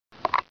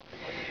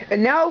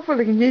And now for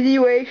the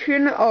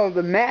continuation of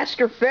the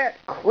MasterFett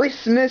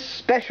Christmas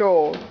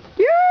Special.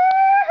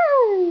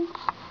 Yoo-hoo!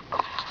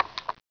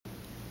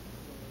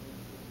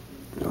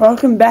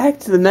 Welcome back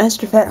to the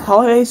MasterFett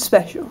Holiday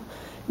Special.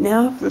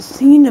 Now for the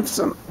scene of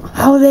some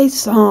holiday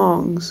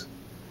songs.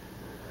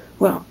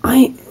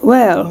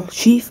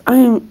 Chief,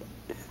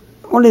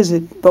 what is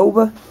it,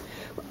 Boba?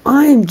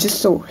 I'm just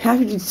so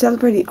happy to be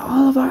celebrating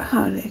all of our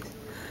holidays.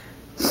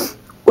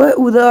 What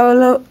would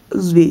all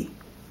those be?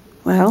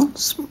 Well,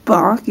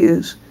 Spock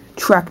is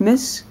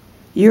Trackmas,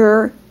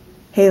 you're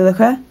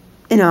Hanukkah,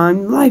 and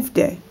I'm Life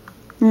Day.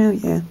 Oh,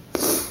 yeah.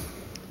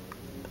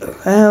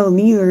 Well,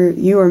 neither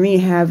you or me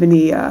have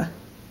any,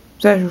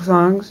 special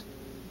songs.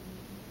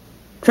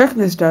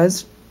 Trackmas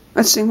does.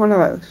 Let's sing one of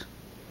those.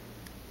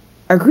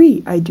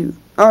 Agree, I do.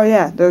 Oh,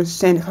 yeah, there's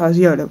Santa Claus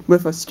Yoda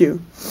with us, too.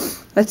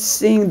 Let's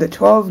sing the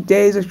 12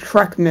 Days of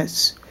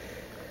Trackmas.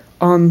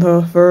 On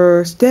the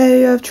first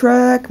day of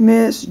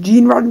Trackmas,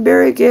 Gene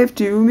Roddenberry gave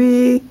to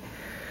me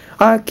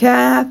a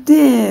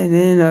captain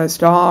in a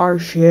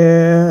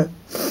starship.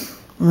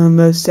 On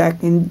the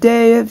second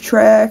day of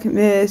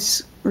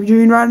Trackmas,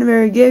 Gene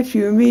Roddenberry gave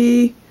to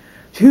me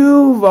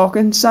 2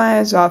 Vulcan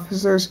science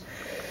officers,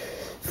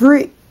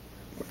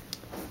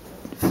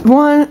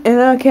 one and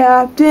a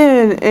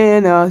captain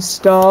in a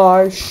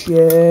starship.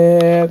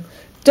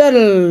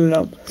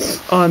 Da-da-da-da.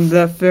 On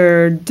the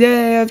third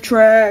day of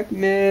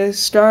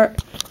Trackmas,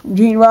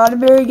 Gene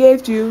Roddenberry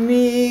gave to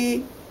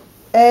me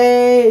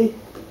a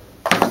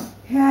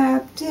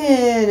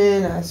captain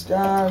in a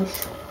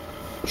starship.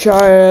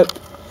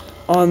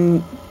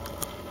 On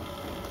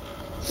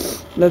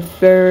the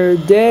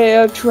third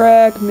day of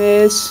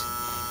Trackmas,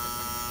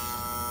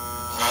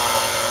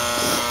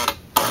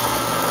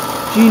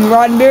 Gene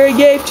Roddenberry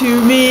gave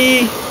to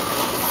me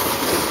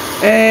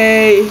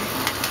a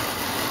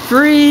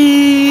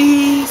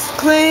 3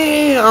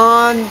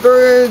 Klingon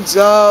birds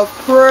of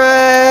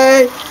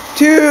prey,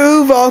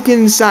 2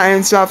 Vulcan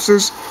science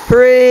officers,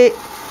 3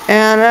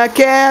 and a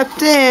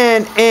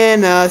captain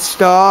in a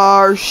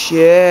starship.